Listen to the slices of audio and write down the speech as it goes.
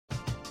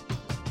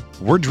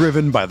We're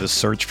driven by the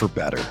search for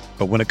better.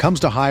 But when it comes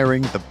to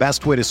hiring, the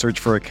best way to search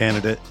for a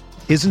candidate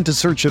isn't to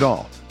search at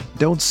all.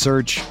 Don't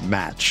search,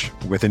 match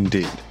with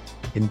Indeed.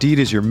 Indeed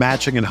is your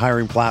matching and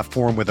hiring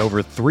platform with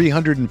over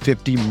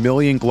 350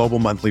 million global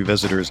monthly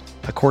visitors,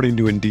 according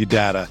to Indeed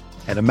data,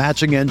 and a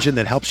matching engine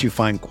that helps you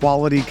find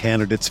quality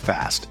candidates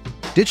fast.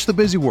 Ditch the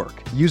busy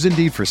work. Use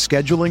Indeed for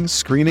scheduling,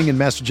 screening, and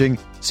messaging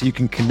so you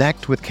can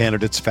connect with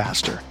candidates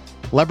faster.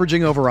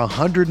 Leveraging over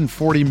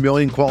 140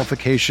 million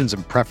qualifications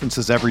and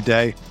preferences every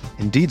day,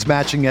 Indeed's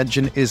matching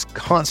engine is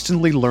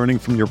constantly learning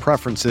from your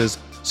preferences,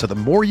 so the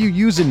more you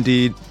use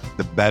Indeed,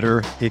 the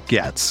better it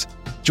gets.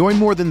 Join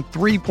more than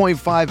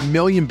 3.5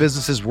 million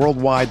businesses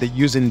worldwide that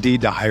use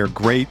Indeed to hire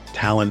great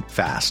talent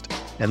fast.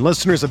 And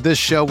listeners of this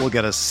show will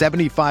get a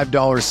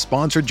 $75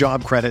 sponsored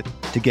job credit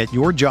to get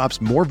your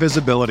jobs more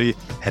visibility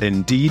at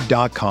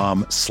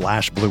Indeed.com/Blue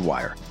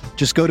Wire.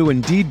 Just go to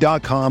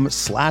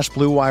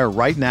Indeed.com/Blue Wire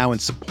right now and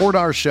support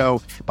our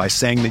show by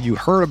saying that you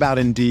heard about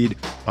Indeed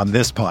on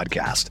this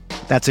podcast.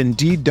 That's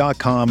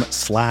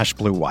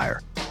Indeed.com/Blue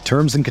Wire.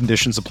 Terms and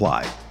conditions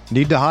apply.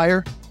 Need to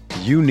hire?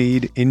 You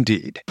need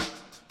Indeed.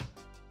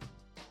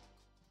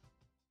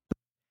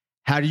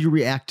 How do you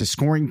react to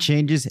scoring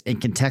changes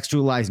and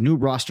contextualize new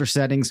roster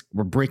settings?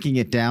 We're breaking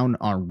it down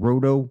on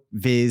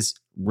RotoViz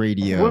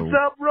Radio. What's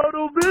up,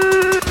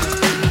 RotoViz?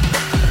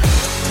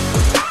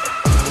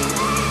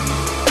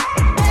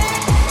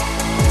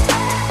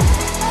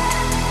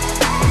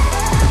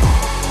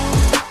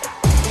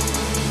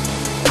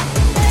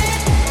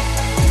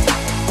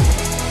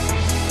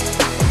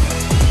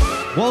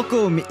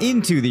 Welcome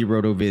into the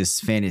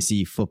RotoViz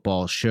Fantasy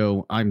Football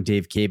Show. I'm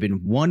Dave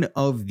Cabin, one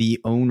of the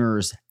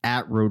owners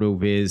at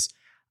RotoViz.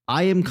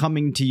 I am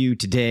coming to you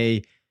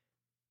today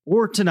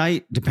or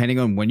tonight, depending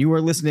on when you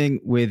are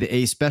listening, with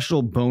a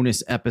special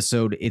bonus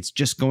episode. It's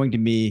just going to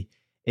be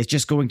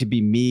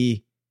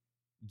me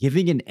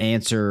giving an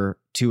answer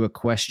to a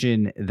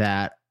question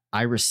that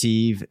I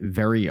receive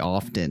very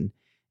often.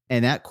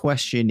 And that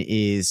question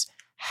is,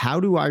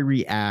 how do I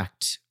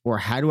react, or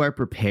how do I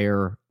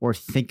prepare or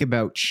think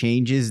about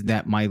changes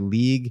that my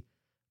league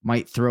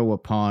might throw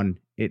upon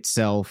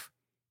itself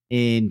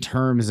in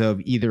terms of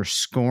either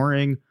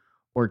scoring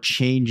or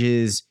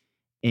changes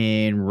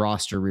in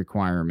roster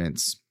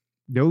requirements?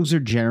 Those are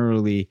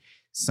generally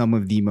some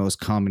of the most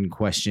common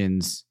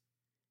questions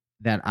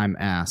that I'm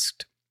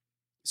asked.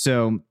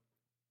 So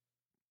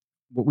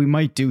what we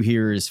might do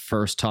here is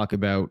first talk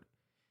about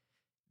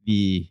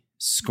the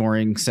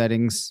scoring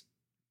settings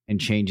and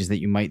changes that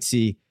you might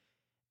see.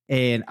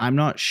 And I'm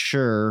not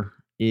sure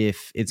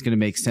if it's going to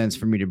make sense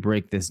for me to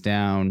break this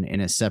down in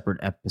a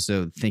separate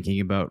episode, thinking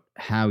about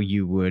how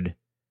you would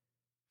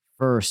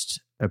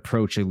first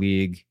approach a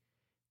league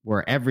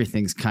where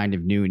everything's kind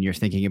of new and you're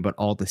thinking about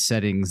all the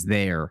settings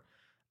there.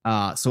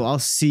 So I'll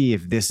see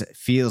if this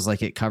feels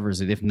like it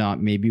covers it. If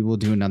not, maybe we'll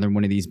do another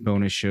one of these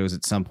bonus shows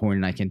at some point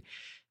and I can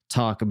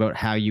talk about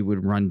how you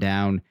would run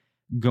down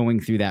going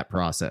through that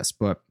process.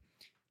 But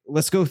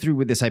let's go through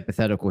with this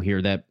hypothetical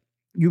here that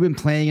you've been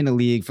playing in a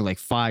league for like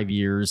 5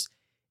 years.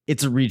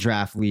 It's a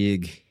redraft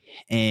league.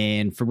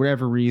 And for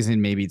whatever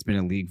reason, maybe it's been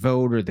a league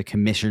vote or the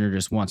commissioner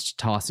just wants to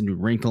toss a new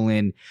wrinkle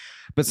in,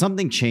 but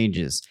something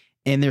changes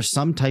and there's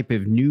some type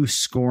of new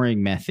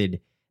scoring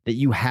method that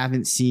you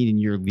haven't seen in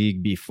your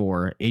league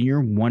before. And you're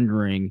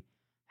wondering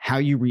how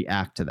you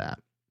react to that.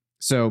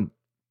 So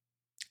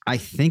I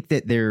think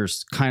that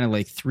there's kind of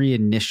like three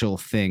initial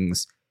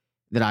things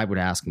that I would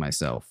ask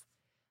myself.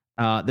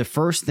 The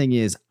first thing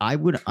is I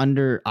would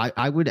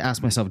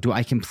ask myself, do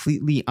I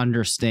completely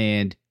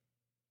understand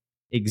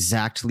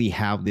exactly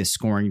how this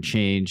scoring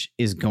change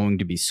is going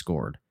to be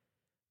scored?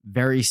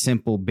 Very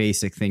simple,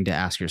 basic thing to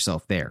ask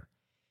yourself there.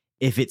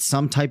 If it's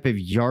some type of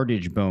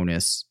yardage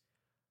bonus,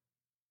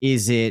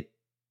 is it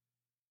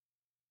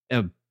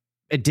an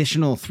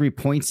additional 3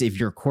 points if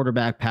your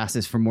quarterback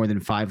passes for more than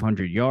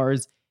 500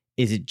 yards?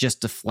 Is it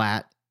just a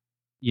flat,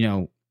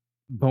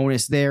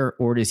 bonus there?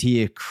 Or does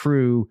he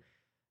accrue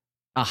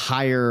a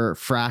higher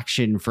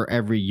fraction for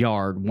every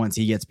yard once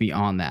he gets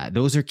beyond that?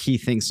 Those are key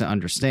things to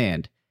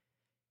understand.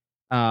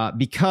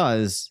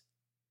 Because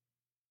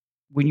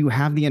when you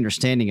have the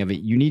understanding of it,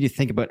 you need to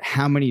think about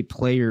how many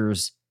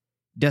players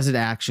does it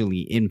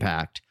actually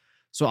impact.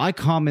 So I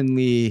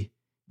commonly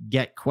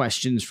get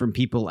questions from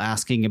people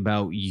asking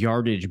about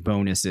yardage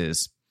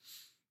bonuses.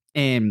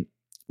 And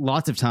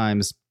lots of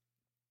times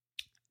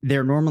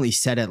they're normally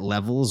set at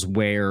levels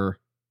where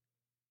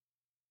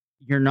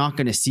you're not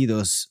going to see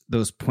those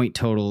point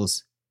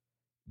totals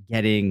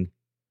getting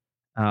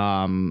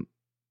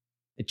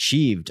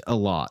achieved a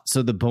lot.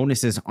 So the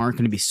bonuses aren't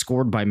going to be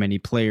scored by many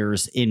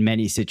players in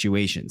many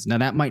situations. Now,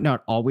 that might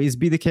not always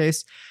be the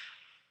case.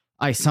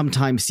 I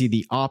sometimes see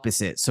the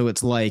opposite. So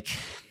it's like,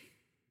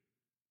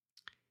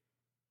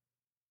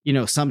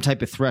 some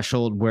type of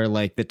threshold where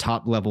like the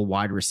top level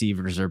wide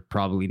receivers are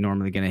probably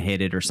normally going to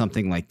hit it or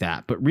something like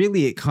that. But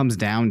really it comes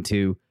down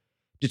to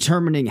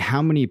determining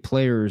how many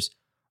players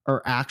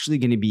are actually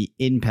going to be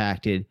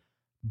impacted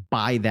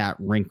by that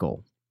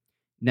wrinkle.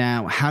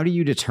 Now, how do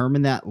you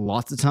determine that?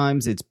 Lots of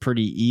times it's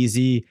pretty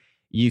easy.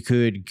 You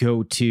could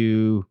go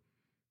to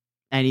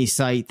any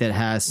site that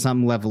has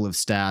some level of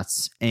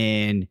stats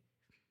and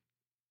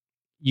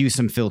use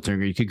some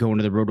filtering, or you could go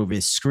into the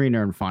RotoViz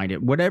screener and find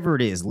it. Whatever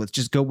it is, let's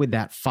just go with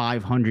that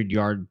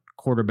 500-yard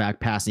quarterback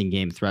passing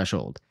game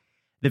threshold.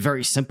 The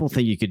very simple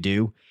thing you could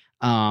do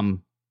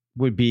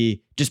would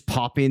be just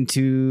pop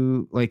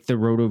into like the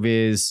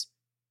RotoViz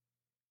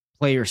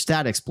Player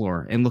Stat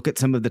Explorer and look at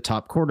some of the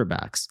top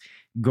quarterbacks.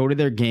 Go to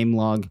their game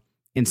log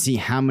and see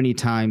how many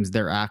times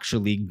they're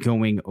actually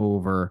going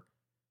over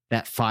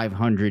that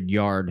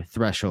 500-yard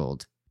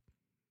threshold.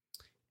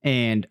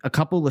 And a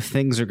couple of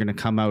things are going to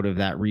come out of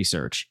that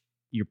research.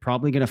 You're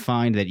probably going to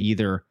find that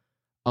either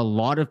a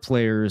lot of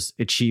players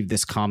achieve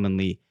this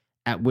commonly,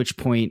 at which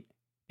point,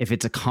 if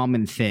it's a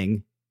common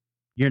thing,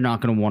 you're not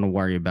going to want to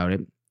worry about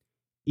it.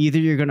 Either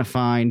you're going to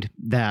find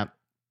that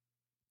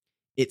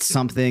it's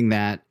something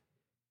that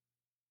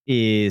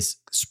is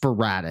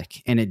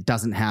sporadic and it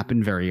doesn't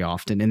happen very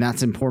often. And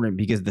that's important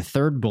because the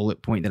third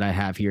bullet point that I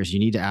have here is you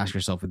need to ask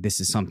yourself if this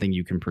is something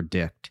you can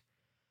predict.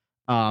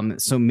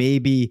 So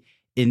maybe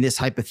in this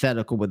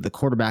hypothetical with the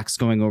quarterbacks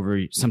going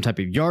over some type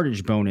of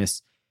yardage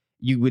bonus,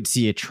 you would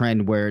see a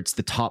trend where it's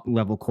the top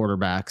level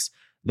quarterbacks,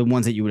 the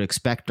ones that you would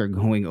expect are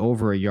going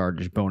over a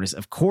yardage bonus.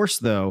 Of course,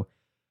 though,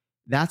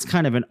 that's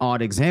kind of an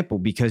odd example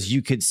because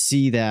you could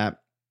see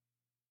that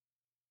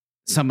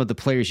some of the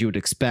players you would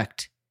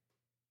expect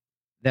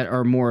that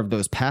are more of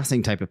those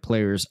passing type of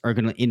players are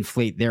going to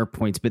inflate their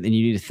points, but then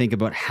you need to think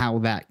about how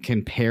that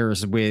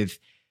compares with,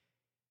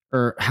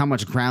 or how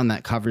much ground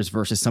that covers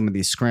versus some of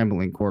these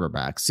scrambling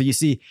quarterbacks. So you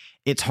see,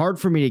 it's hard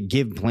for me to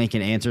give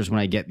blanket answers when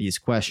I get these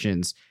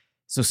questions.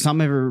 So some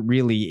of it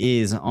really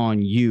is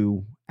on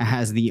you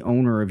as the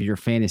owner of your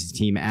fantasy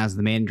team, as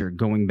the manager,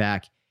 going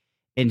back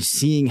and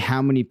seeing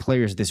how many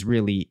players this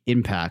really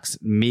impacts.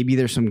 Maybe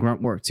there's some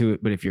grunt work to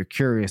it, but if you're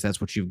curious,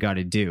 that's what you've got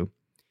to do.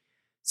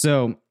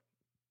 So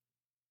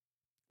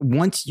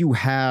once you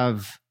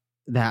have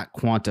that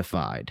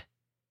quantified,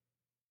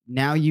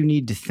 now you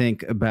need to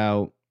think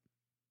about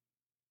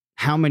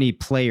how many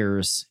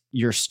players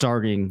you're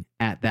starting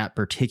at that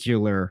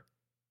particular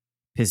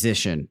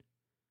position.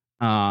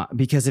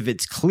 Because if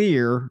it's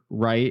clear,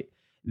 right,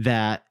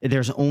 that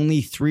there's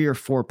only 3 or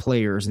 4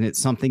 players and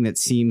it's something that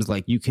seems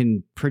like you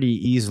can pretty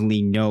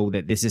easily know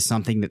that this is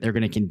something that they're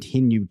going to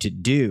continue to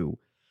do,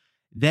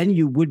 then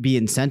you would be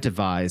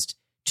incentivized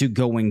to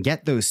go and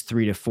get those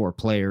 3 to 4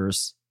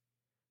 players.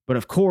 But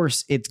of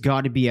course, it's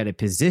got to be at a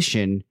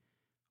position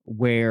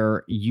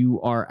where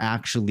you are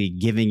actually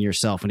giving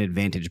yourself an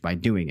advantage by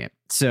doing it.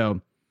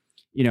 So,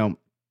 you know,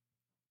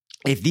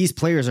 if these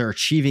players are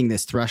achieving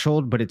this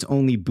threshold, but it's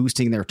only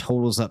boosting their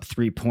totals up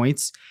 3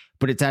 points,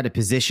 but it's at a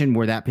position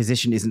where that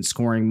position isn't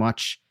scoring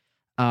much.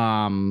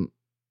 Or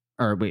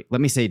wait,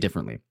 let me say it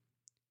differently.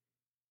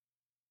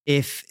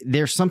 If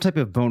there's some type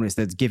of bonus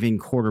that's giving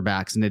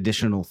quarterbacks an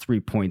additional 3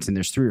 points, and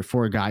there's 3 or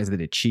 4 guys that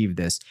achieve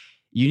this,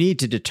 you need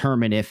to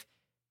determine if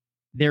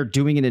they're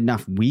doing it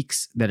enough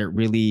weeks that it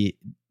really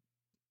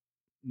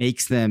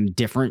makes them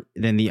different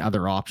than the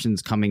other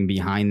options coming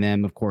behind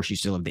them. Of course, you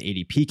still have the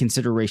ADP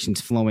considerations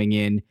flowing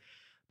in.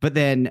 But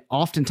then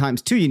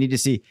oftentimes, too, you need to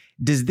see,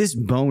 does this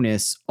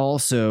bonus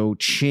also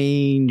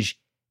change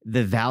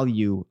the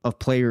value of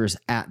players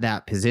at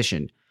that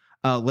position?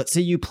 Let's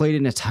say you played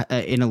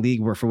in a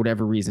league where, for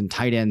whatever reason,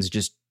 tight ends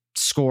just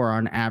score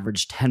on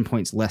average 10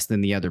 points less than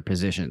the other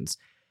positions.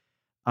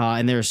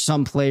 And there's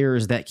some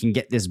players that can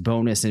get this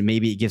bonus and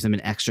maybe it gives them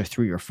an extra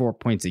 3 or 4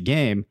 points a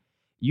game.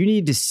 You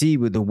need to see,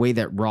 with the way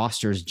that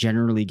rosters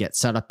generally get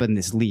set up in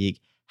this league,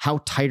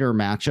 how tighter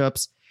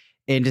matchups,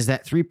 and does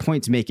that 3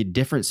 points make a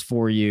difference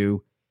for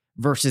you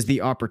versus the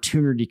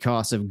opportunity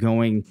cost of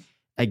going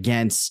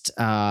against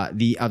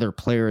the other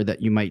player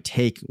that you might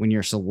take when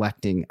you're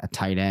selecting a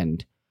tight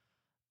end.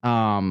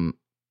 God,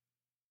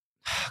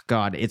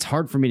 it's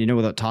hard for me to know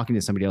without talking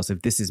to somebody else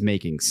if this is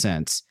making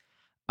sense.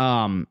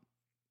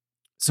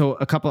 So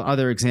a couple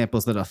other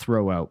examples that I'll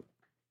throw out.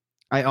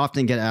 I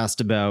often get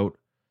asked about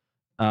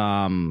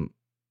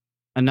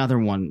another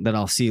one that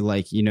I'll see,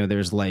 like, you know,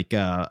 there's like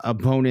a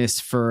bonus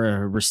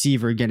for a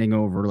receiver getting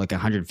over like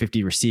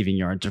 150 receiving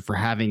yards, or for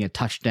having a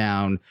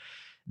touchdown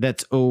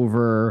that's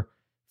over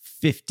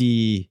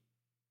 50,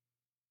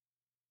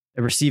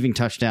 a receiving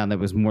touchdown that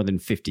was more than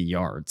 50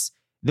 yards.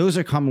 Those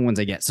are common ones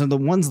I get. So the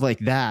ones like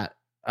that,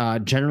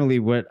 generally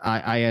what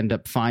I end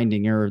up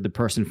finding, or the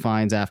person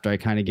finds after I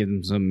kind of give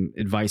them some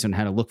advice on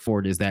how to look for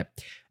it, is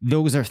that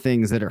those are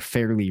things that are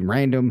fairly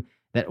random,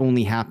 that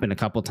only happen a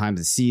couple times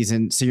a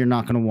season. So you're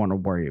not going to want to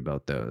worry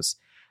about those.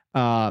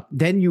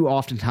 Then you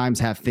oftentimes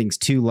have things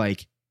too,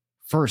 like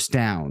first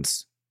down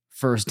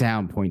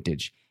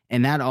pointage.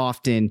 And that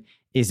often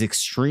is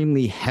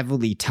extremely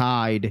heavily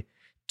tied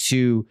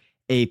to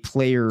a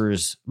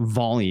player's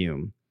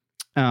volume.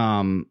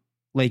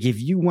 Like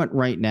if you went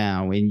right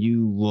now and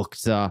you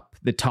looked up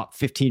the top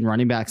 15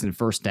 running backs in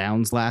first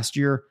downs last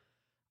year,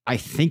 I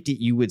think that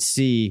you would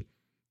see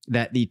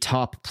that the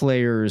top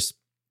players,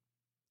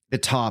 the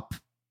top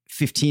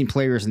 15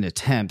 players in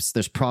attempts,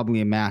 there's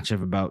probably a match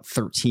of about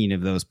 13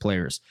 of those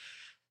players.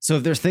 So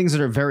if there's things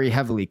that are very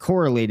heavily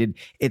correlated,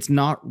 it's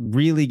not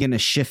really going to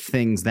shift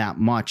things that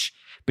much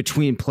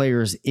between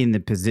players in the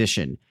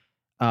position.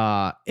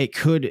 It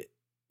could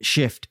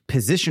shift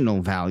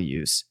positional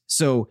values.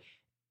 So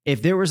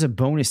if there was a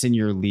bonus in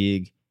your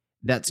league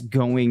that's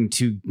going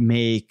to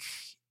make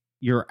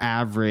your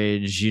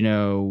average,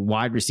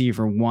 wide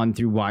receiver 1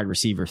 through wide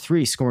receiver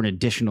 3 score an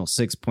additional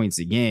 6 points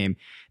a game,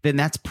 then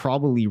that's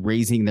probably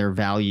raising their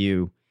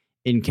value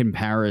in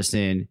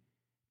comparison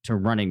to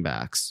running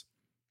backs.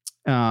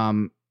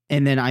 And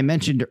then I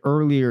mentioned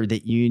earlier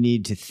that you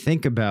need to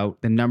think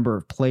about the number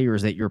of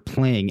players that you're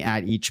playing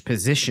at each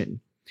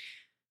position.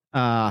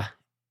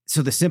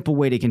 So the simple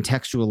way to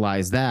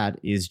contextualize that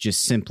is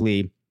just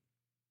simply,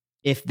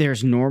 if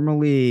there's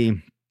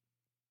normally,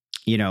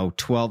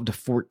 12 to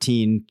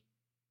 14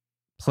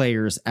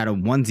 players at a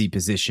onesie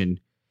position,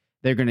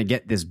 they're going to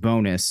get this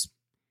bonus,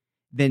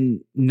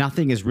 then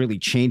nothing is really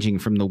changing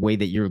from the way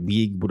that your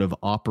league would have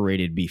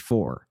operated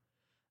before.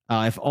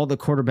 If all the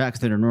quarterbacks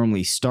that are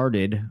normally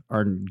started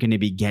are going to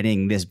be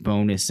getting this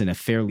bonus in a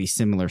fairly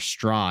similar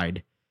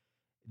stride,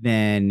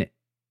 then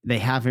they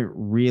haven't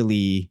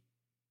really.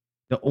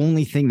 The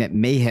only thing that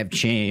may have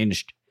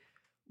changed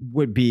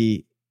would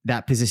be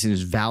that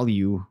position's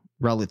value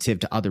relative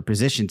to other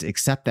positions,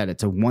 except that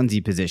it's a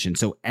onesie position.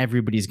 So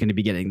everybody's going to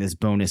be getting this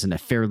bonus in a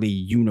fairly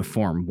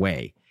uniform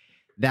way.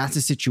 That's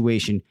a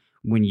situation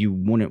when you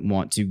wouldn't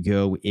want to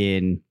go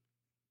in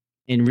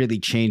and really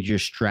change your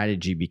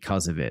strategy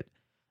because of it.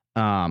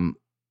 One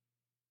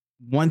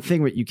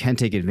thing that you can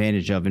take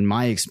advantage of, in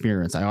my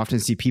experience, I often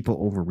see people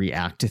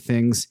overreact to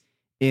things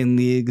in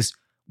leagues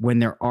when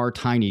there are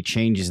tiny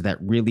changes that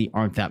really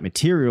aren't that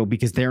material,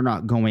 because they're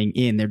not going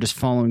in. They're just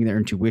following their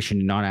intuition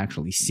and not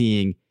actually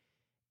seeing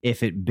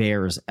if it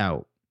bears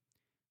out.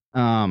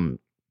 So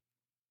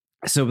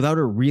without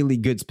a really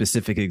good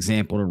specific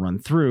example to run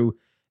through,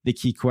 the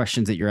key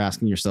questions that you're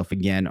asking yourself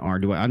again are,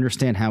 do I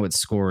understand how it's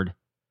scored?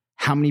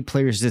 How many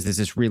players does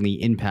this really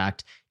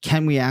impact?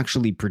 Can we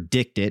actually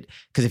predict it?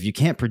 Because if you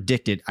can't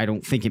predict it, I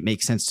don't think it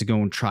makes sense to go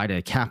and try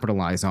to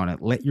capitalize on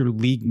it. Let your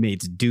league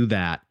mates do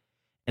that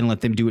and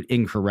let them do it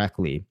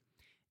incorrectly.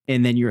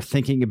 And then you're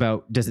thinking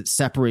about, does it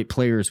separate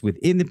players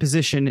within the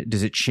position?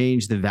 Does it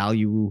change the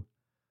value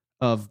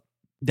of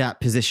that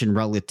position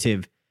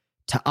relative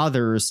to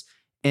others?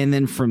 And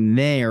then from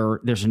there,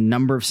 there's a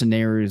number of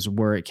scenarios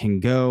where it can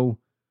go.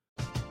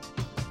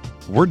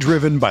 We're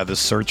driven by the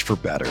search for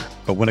better.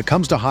 But when it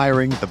comes to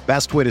hiring, the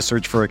best way to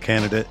search for a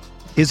candidate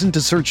isn't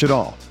to search at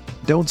all.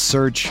 Don't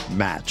search,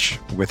 match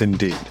with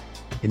Indeed.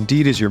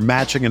 Indeed is your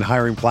matching and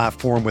hiring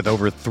platform with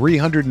over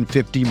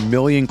 350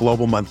 million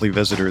global monthly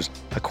visitors,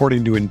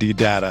 according to Indeed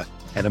data,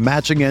 and a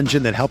matching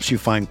engine that helps you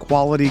find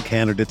quality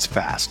candidates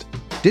fast.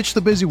 Ditch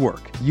the busy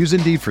work. Use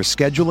Indeed for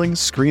scheduling,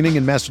 screening,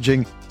 and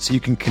messaging so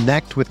you can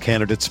connect with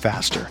candidates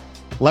faster.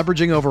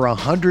 Leveraging over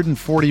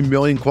 140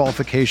 million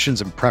qualifications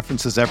and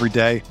preferences every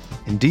day,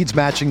 Indeed's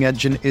matching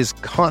engine is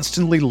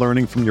constantly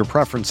learning from your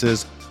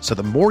preferences, so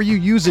the more you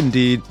use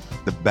Indeed,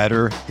 the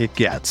better it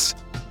gets.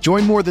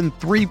 Join more than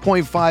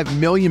 3.5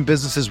 million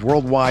businesses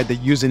worldwide that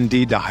use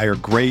Indeed to hire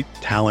great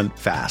talent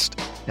fast.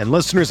 And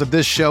listeners of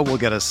this show will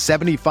get a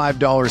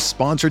 $75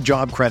 sponsored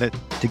job credit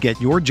to get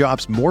your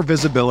jobs more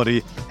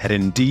visibility at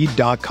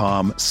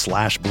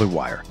Indeed.com/Blue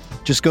Wire.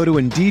 Just go to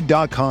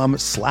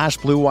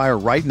Indeed.com/Blue Wire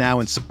right now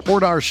and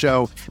support our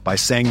show by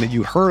saying that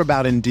you heard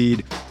about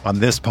Indeed on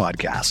this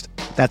podcast.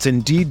 That's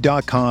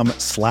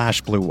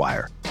Indeed.com/Blue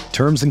Wire.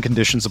 Terms and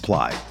conditions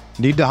apply.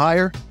 Need to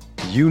hire?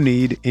 You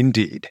need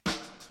Indeed.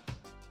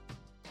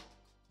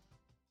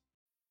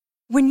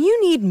 When you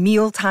need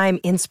mealtime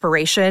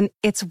inspiration,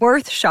 it's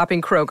worth shopping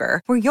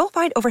Kroger, where you'll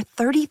find over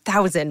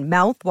 30,000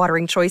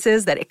 mouth-watering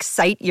choices that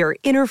excite your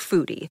inner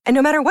foodie. And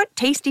no matter what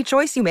tasty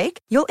choice you make,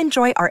 you'll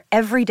enjoy our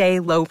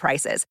everyday low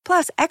prices,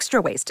 plus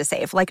extra ways to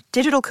save, like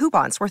digital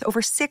coupons worth over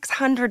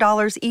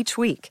 $600 each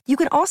week. You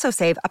can also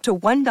save up to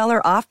 $1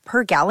 off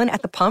per gallon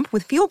at the pump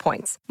with fuel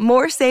points.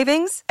 More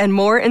savings and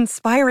more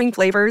inspiring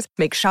flavors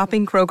make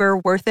shopping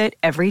Kroger worth it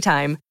every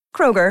time.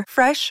 Kroger,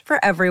 fresh for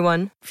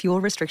everyone.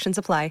 Fuel restrictions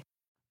apply.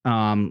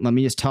 Let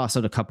me just toss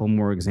out a couple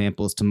more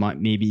examples to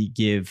maybe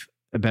give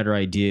a better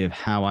idea of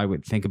how I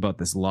would think about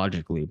this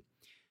logically.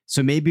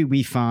 So maybe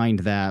we find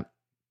that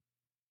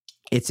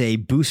it's a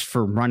boost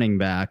for running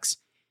backs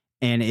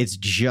and it's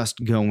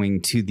just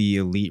going to the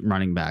elite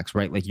running backs,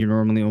 right? Like you're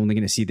normally only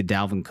going to see the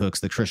Dalvin Cooks,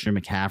 the Christian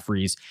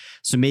McCaffreys.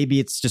 So maybe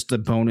it's just a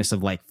bonus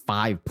of like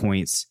 5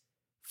 points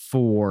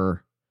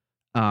for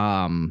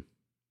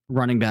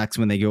running backs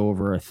when they go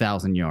over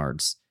 1,000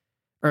 yards.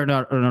 Or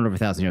not over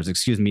 1,000 yards,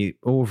 excuse me,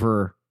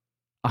 over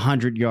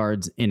 100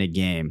 yards in a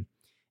game.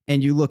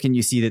 And you look and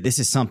you see that this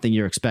is something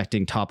you're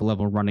expecting top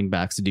level running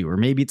backs to do, or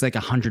maybe it's like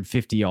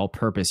 150 all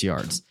purpose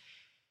yards.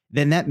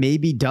 Then that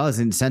maybe does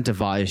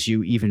incentivize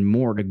you even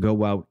more to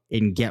go out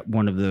and get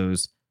one of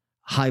those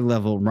high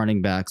level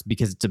running backs,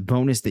 because it's a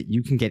bonus that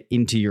you can get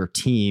into your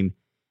team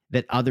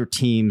that other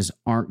teams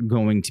aren't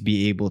going to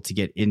be able to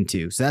get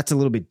into. So that's a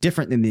little bit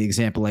different than the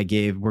example I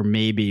gave, where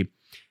maybe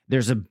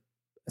there's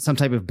some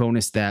type of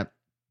bonus that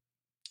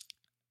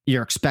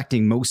you're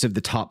expecting most of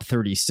the top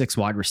 36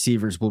 wide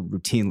receivers will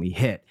routinely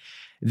hit,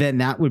 then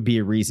that would be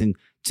a reason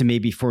to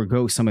maybe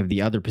forego some of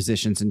the other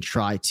positions and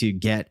try to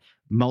get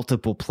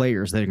multiple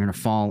players that are going to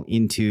fall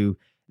into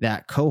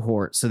that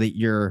cohort so that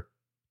you're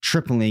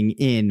tripling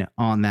in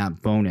on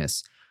that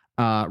bonus,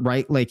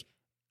 right? Like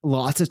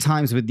lots of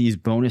times with these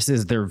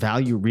bonuses, their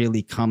value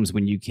really comes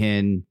when you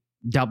can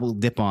double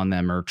dip on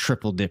them or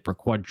triple dip or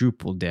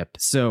quadruple dip.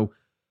 So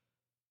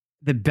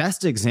the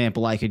best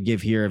example I could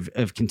give here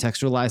of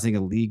contextualizing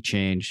a league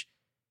change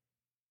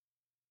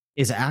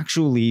is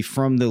actually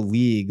from the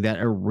league that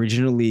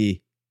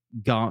originally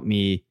got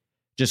me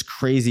just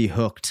crazy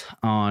hooked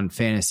on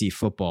fantasy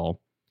football.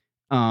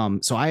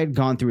 So I had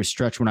gone through a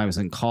stretch when I was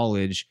in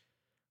college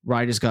where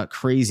I just got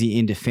crazy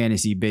into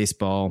fantasy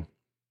baseball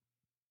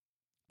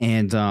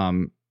and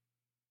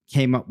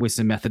came up with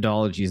some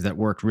methodologies that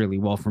worked really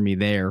well for me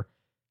there,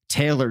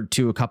 tailored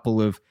to a couple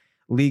of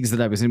leagues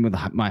that I was in with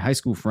my high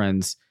school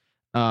friends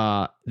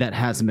that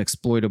had some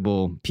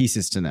exploitable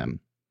pieces to them.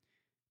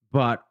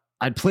 But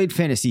I'd played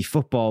fantasy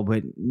football,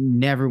 but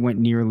never went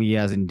nearly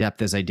as in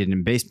depth as I did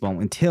in baseball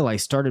until I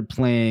started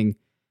playing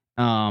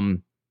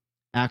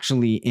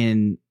actually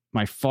in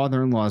my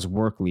father-in-law's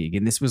work league.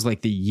 And this was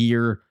like the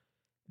year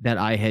that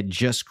I had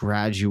just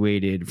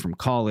graduated from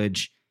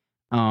college.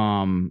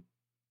 And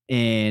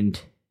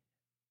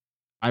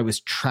I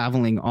was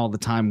traveling all the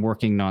time,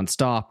 working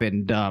nonstop.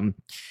 And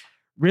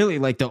really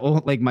like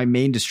my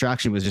main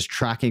distraction was just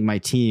tracking my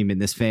team in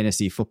this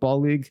fantasy football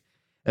league.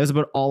 That was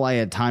about all I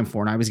had time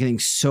for. And I was getting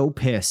so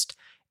pissed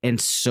and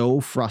so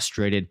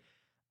frustrated.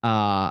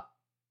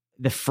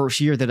 The first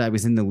year that I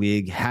was in the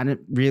league,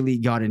 hadn't really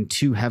gotten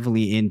too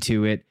heavily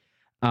into it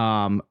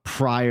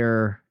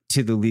prior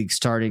to the league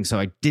starting. So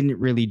I didn't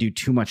really do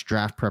too much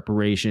draft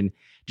preparation.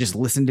 Just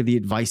listened to the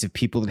advice of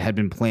people that had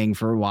been playing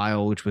for a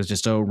while, which was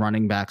just,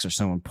 running backs are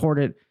so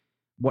important,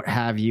 what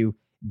have you.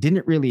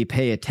 Didn't really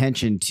pay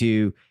attention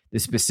to the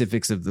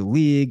specifics of the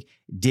league.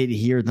 Did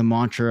hear the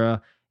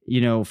mantra,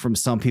 from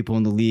some people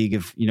in the league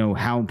of,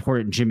 how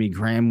important Jimmy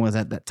Graham was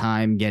at that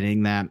time,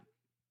 getting that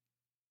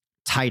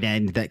tight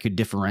end that could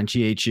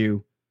differentiate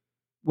you.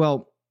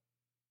 Well,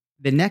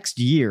 the next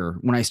year,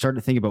 when I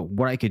started thinking about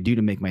what I could do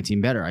to make my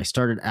team better, I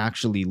started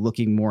actually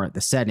looking more at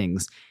the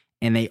settings,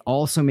 and they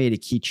also made a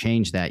key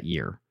change that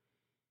year.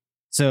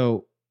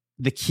 So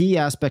the key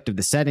aspect of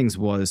the settings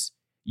was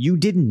you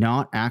did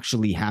not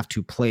actually have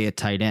to play a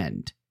tight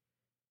end.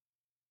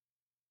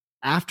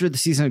 After the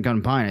season had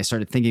gone by and I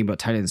started thinking about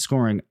tight end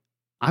scoring,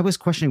 I was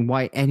questioning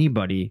why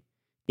anybody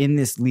in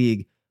this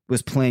league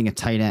was playing a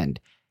tight end.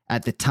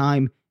 At the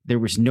time, there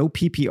was no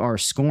PPR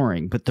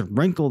scoring, but the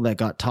wrinkle that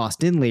got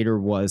tossed in later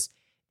was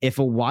if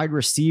a wide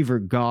receiver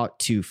got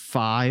to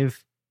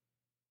 5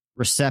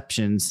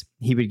 receptions,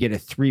 he would get a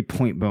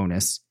 3-point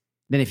bonus.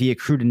 Then if he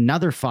accrued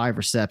another 5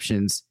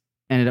 receptions,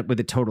 ended up with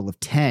a total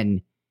of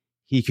 10,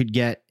 he could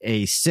get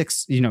a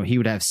 6, he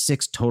would have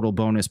 6 total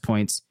bonus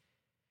points.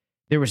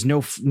 There was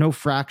no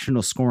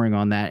fractional scoring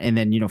on that. And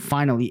then,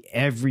 finally,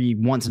 every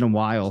once in a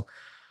while,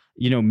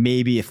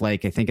 maybe if I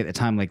think at the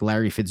time,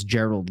 Larry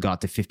Fitzgerald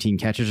got to 15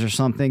 catches or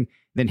something,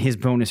 then his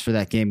bonus for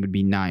that game would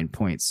be 9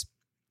 points.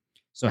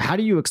 So how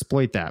do you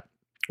exploit that?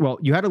 Well,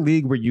 you had a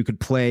league where you could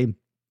play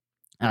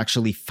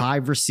actually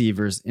 5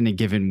 receivers in a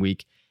given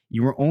week.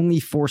 You were only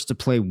forced to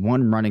play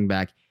 1 running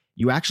back.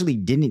 You actually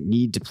didn't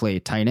need to play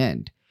a tight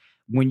end.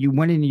 When you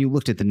went in and you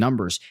looked at the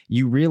numbers,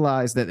 you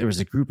realized that there was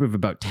a group of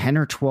about 10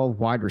 or 12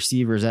 wide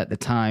receivers at the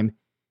time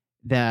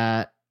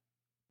that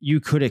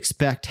you could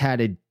expect had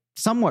a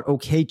somewhat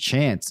okay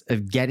chance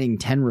of getting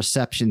 10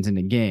 receptions in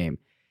a game.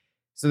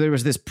 So there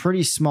was this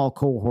pretty small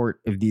cohort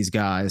of these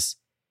guys.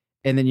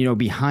 And then,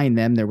 behind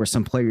them, there were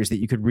some players that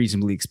you could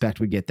reasonably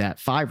expect would get that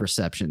 5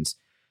 receptions.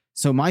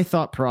 So my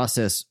thought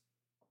process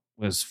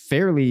was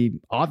fairly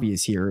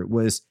obvious here. It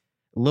was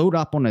load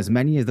up on as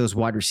many of those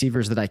wide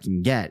receivers that I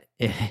can get,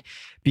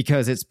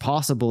 because it's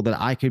possible that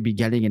I could be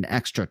getting an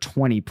extra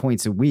 20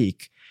 points a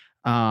week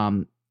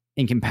in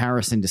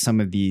comparison to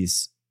some of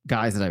these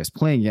guys that I was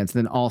playing against.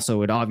 Then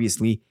also it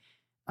obviously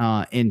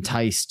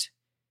enticed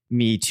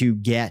me to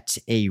get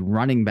a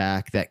running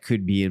back that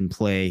could be in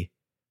play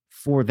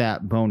for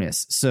that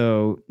bonus.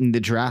 So in the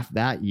draft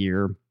that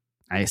year,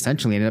 I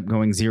essentially ended up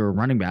going 0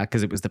 running back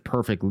because it was the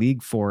perfect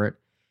league for it.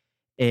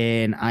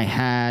 And I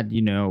had,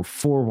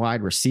 4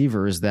 wide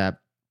receivers that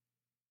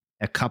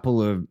a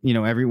couple of,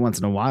 every once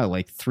in a while,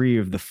 3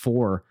 of the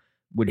 4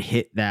 would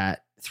hit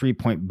that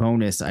 3-point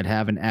bonus. I'd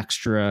have an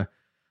extra,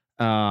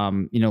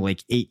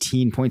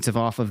 18 points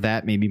off of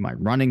that. Maybe my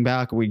running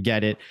back would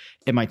get it.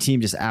 And my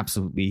team just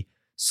absolutely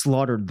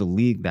slaughtered the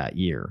league that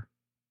year.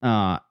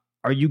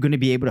 Are you going to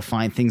be able to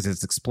find things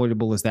as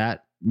exploitable as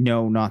that?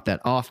 No, not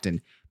that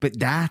often. But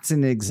that's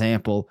an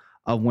example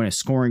of when a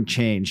scoring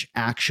change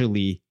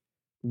actually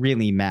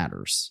really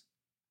matters.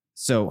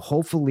 So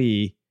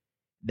hopefully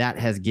that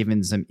has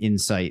given some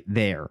insight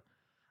there.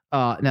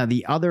 Now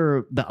the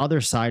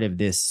other side of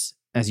this,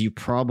 as you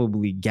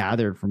probably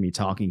gathered from me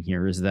talking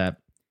here, is that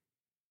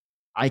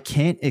I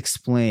can't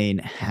explain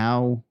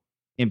how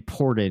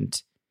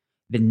important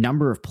the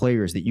number of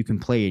players that you can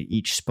play at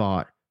each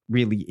spot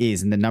really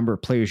is, and the number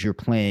of players you're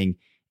playing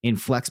in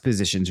flex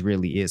positions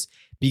really is,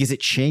 because it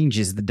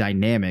changes the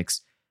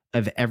dynamics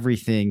of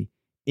everything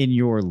in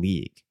your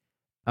league.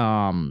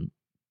 And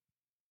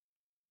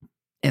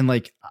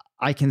like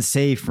I can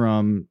say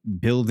from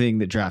building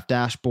the draft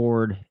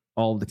dashboard,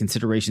 all the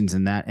considerations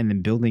in that, and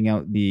then building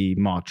out the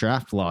mock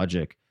draft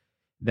logic,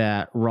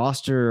 that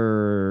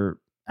roster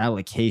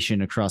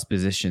allocation across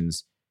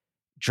positions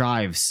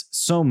drives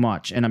so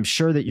much. And I'm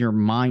sure that your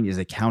mind is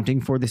accounting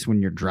for this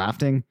when you're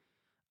drafting.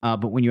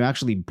 But when you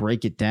actually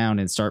break it down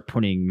and start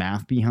putting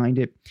math behind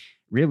it,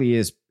 really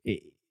is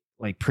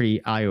like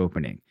pretty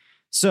eye-opening.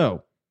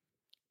 So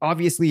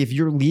obviously, if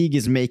your league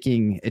is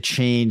making a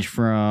change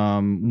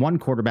from one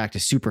quarterback to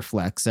super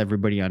flex,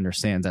 everybody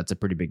understands that's a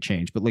pretty big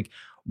change. But like,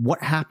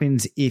 what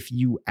happens if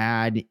you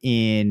add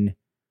in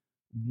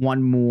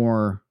one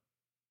more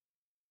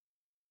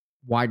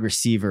wide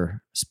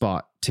receiver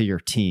spot to your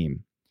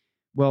team?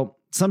 Well,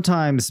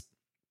 sometimes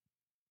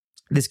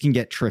this can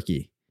get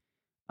tricky.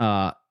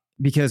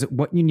 Because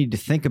what you need to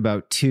think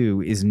about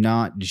too is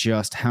not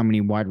just how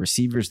many wide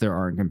receivers there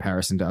are in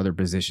comparison to other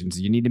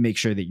positions. You need to make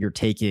sure that you're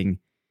taking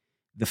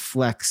the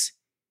flex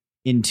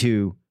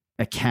into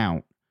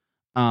account.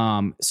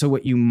 So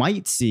what you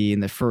might see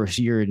in the first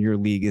year in your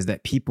league is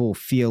that people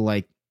feel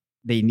like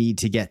they need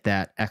to get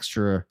that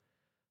extra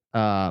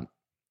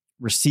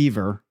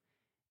receiver,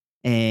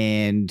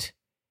 and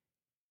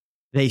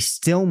they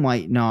still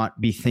might not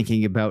be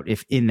thinking about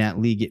if in that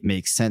league it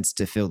makes sense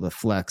to fill the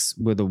flex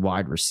with a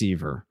wide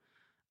receiver.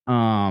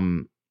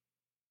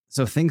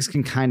 So things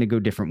can kind of go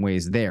different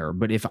ways there.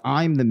 But if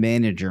I'm the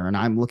manager and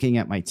I'm looking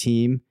at my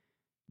team,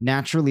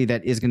 naturally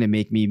that is going to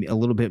make me a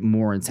little bit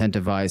more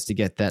incentivized to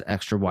get that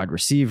extra wide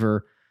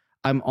receiver.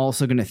 I'm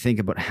also going to think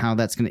about how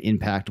that's going to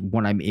impact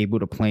what I'm able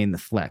to play in the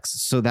flex.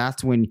 So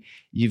that's when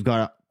you've got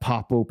to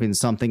pop open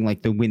something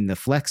like the Win the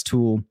Flex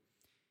tool,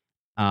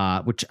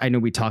 which I know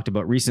we talked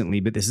about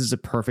recently, but this is a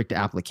perfect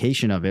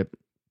application of it.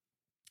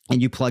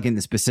 And you plug in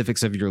the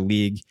specifics of your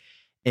league,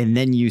 and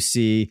then you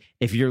see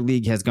if your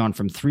league has gone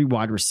from 3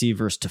 wide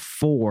receivers to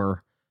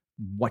 4,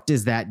 what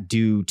does that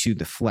do to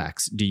the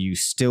flex? Do you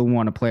still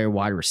want to play a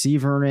wide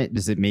receiver in it?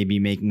 Does it maybe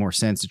make more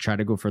sense to try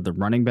to go for the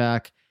running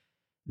back?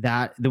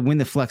 That the Win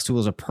the Flex tool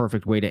is a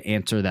perfect way to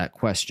answer that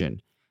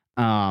question.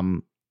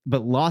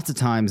 But lots of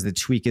times the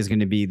tweak is going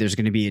to be, there's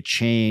going to be a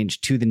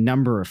change to the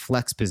number of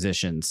flex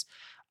positions.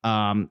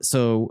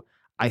 So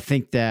I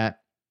think that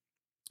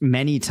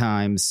many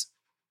times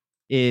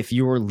if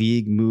your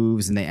league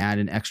moves and they add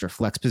an extra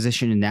flex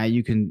position, and now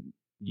you can,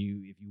 if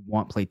you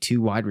want, play 2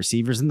 wide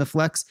receivers in the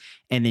flex,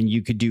 and then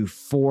you could do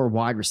 4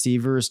 wide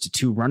receivers to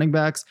 2 running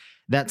backs.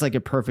 That's like a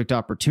perfect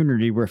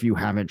opportunity where if you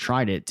haven't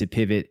tried it, to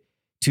pivot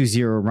to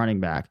 0 running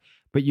back.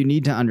 But you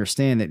need to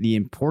understand that the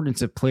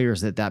importance of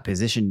players at that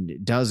position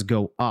does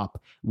go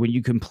up when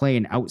you can play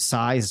an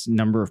outsized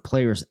number of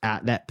players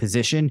at that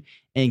position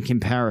in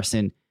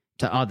comparison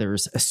to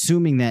others,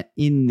 assuming that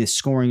in the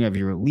scoring of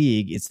your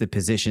league, it's the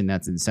position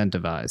that's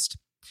incentivized.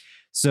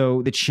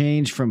 So the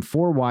change from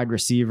 4 wide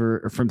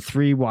receiver, or from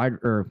 3 wide,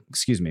 or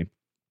excuse me,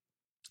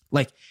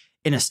 like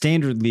in a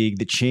standard league,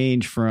 the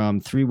change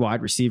from 3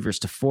 wide receivers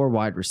to 4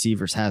 wide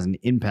receivers has an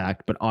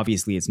impact, but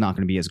obviously it's not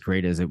going to be as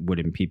great as it would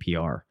in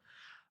PPR.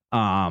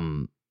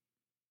 The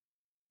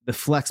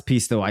flex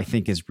piece, though, I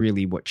think is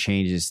really what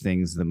changes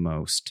things the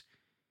most.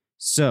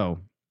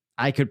 So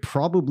I could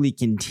probably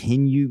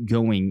continue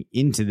going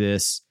into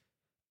this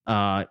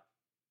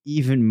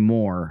even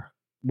more.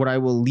 What I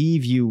will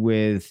leave you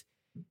with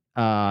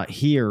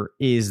here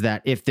is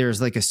that if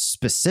there's like a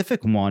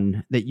specific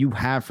one that you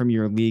have from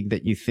your league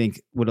that you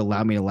think would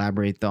allow me to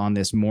elaborate on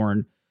this more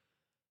and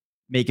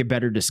make a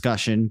better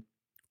discussion,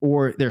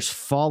 or there's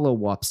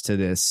follow-ups to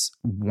this,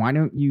 why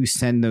don't you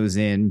send those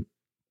in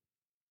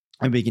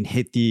and we can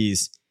hit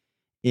these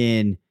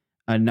in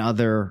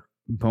another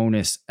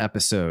bonus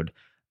episode?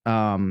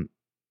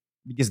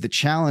 Because the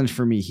challenge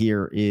for me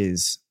here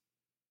is,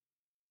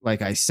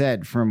 like I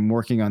said, from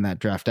working on that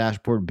draft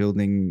dashboard,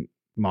 building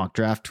mock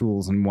draft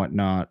tools and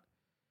whatnot,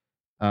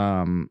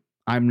 I'm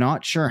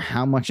not sure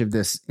how much of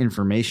this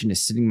information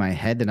is sitting in my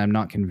head that I'm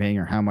not conveying,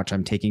 or how much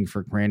I'm taking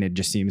for granted.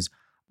 Just seems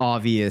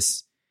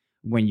obvious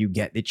when you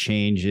get the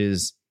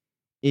changes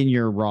in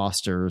your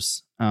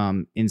rosters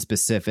in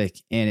specific,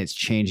 and it's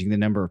changing the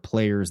number of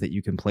players that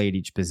you can play at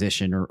each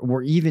position,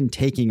 or even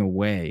taking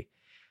away.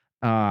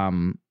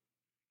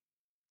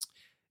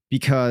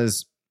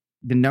 Because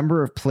the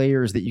number of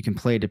players that you can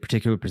play at a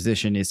particular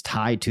position is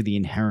tied to the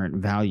inherent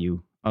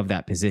value of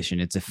that position.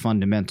 It's a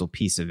fundamental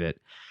piece of it.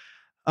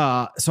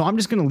 So I'm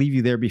just going to leave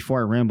you there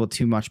before I ramble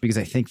too much, because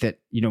I think that,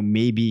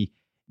 maybe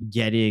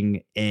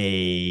getting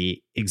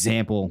a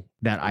example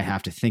that I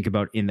have to think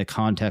about in the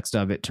context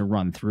of it to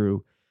run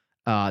through,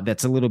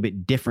 that's a little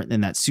bit different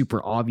than that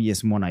super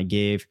obvious one I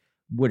gave,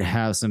 would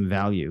have some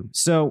value.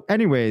 So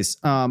anyways,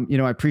 I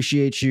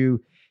appreciate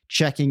you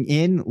checking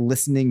in,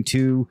 listening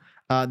to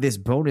this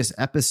bonus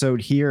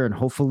episode here, and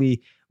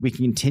hopefully we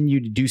can continue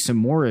to do some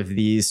more of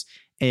these.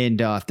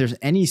 And if there's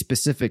any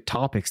specific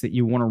topics that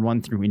you want to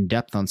run through in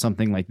depth on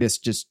something like this,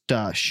 just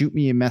shoot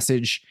me a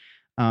message,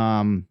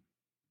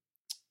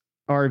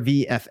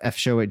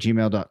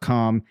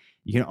 rvffshow@gmail.com.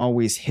 You can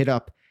always hit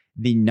up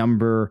the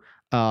number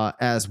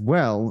as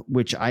well,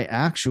 which I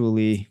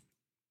actually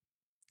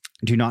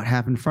do not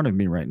have in front of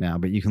me right now,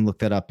 but you can look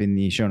that up in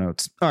the show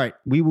notes. All right,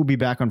 we will be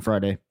back on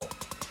Friday.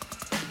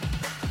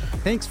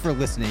 Thanks for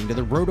listening to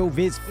the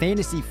RotoViz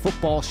Fantasy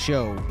Football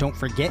Show. Don't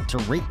forget to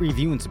rate,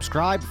 review, and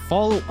subscribe.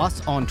 Follow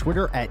us on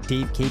Twitter at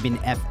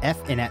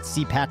DaveCabinFF and at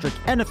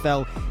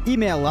CPatrickNFL.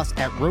 Email us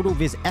at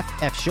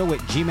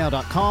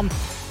rotovisffshow@gmail.com.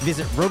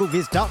 Visit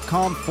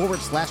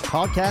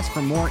rotoviz.com/podcast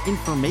for more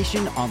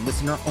information on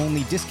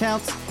listener-only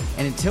discounts.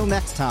 And until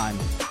next time,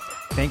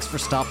 thanks for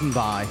stopping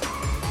by.